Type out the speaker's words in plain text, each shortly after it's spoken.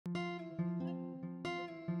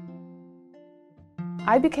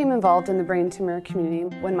I became involved in the brain tumor community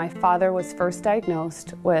when my father was first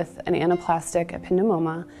diagnosed with an anaplastic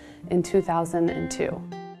ependymoma in 2002.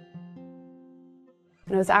 And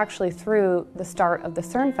it was actually through the start of the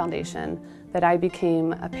CERN Foundation that I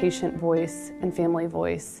became a patient voice and family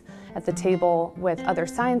voice at the table with other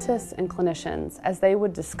scientists and clinicians as they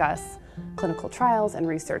would discuss clinical trials and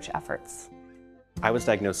research efforts. I was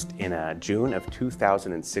diagnosed in June of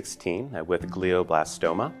 2016 with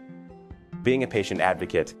glioblastoma. Being a patient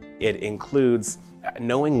advocate, it includes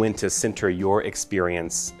knowing when to center your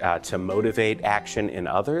experience to motivate action in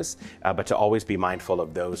others, but to always be mindful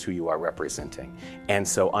of those who you are representing. And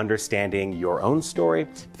so understanding your own story,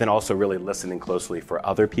 but then also really listening closely for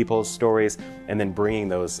other people's stories, and then bringing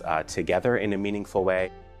those together in a meaningful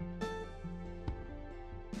way.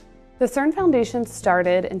 The CERN Foundation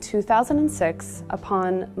started in 2006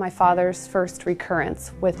 upon my father's first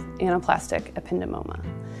recurrence with anaplastic ependymoma.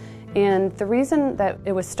 And the reason that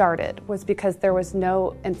it was started was because there was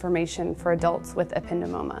no information for adults with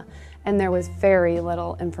ependymoma, and there was very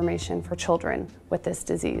little information for children with this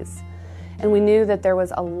disease. And we knew that there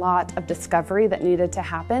was a lot of discovery that needed to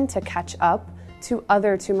happen to catch up to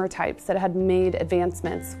other tumor types that had made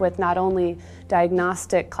advancements with not only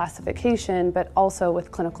diagnostic classification, but also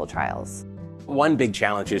with clinical trials. One big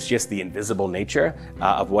challenge is just the invisible nature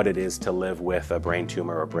of what it is to live with a brain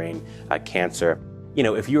tumor or brain cancer. You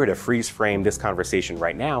know, if you were to freeze frame this conversation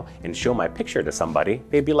right now and show my picture to somebody,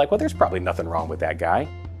 they'd be like, well, there's probably nothing wrong with that guy.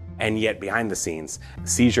 And yet behind the scenes,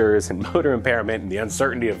 seizures and motor impairment and the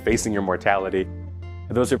uncertainty of facing your mortality,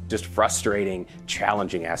 those are just frustrating,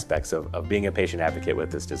 challenging aspects of being a patient advocate with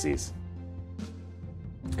this disease.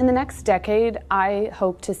 In the next decade, I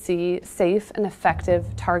hope to see safe and effective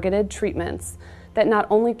targeted treatments that not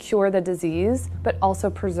only cure the disease, but also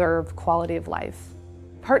preserve quality of life.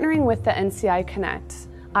 Partnering with the NCI-CONNECT,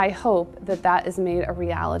 I hope that that is made a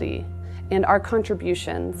reality, and our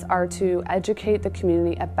contributions are to educate the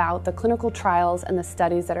community about the clinical trials and the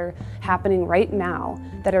studies that are happening right now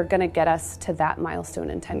that are going to get us to that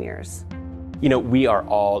milestone in 10 years. You know, we are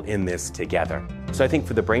all in this together. So I think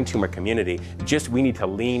for the brain tumor community, we need to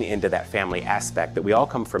lean into that family aspect, that we all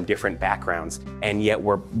come from different backgrounds, and yet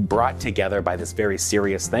we're brought together by this very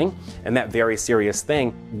serious thing. And that very serious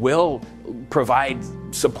thing will provide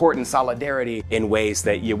support and solidarity in ways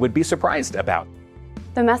that you would be surprised about.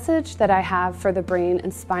 The message that I have for the brain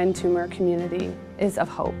and spine tumor community is of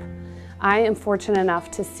hope. I am fortunate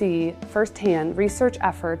enough to see firsthand research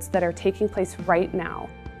efforts that are taking place right now.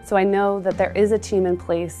 So I know that there is a team in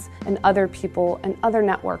place and other people and other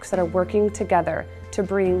networks that are working together to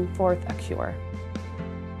bring forth a cure.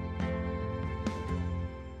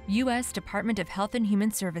 U.S. Department of Health and Human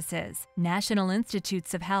Services, National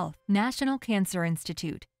Institutes of Health, National Cancer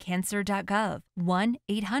Institute, cancer.gov,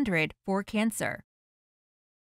 1-800-4-CANCER.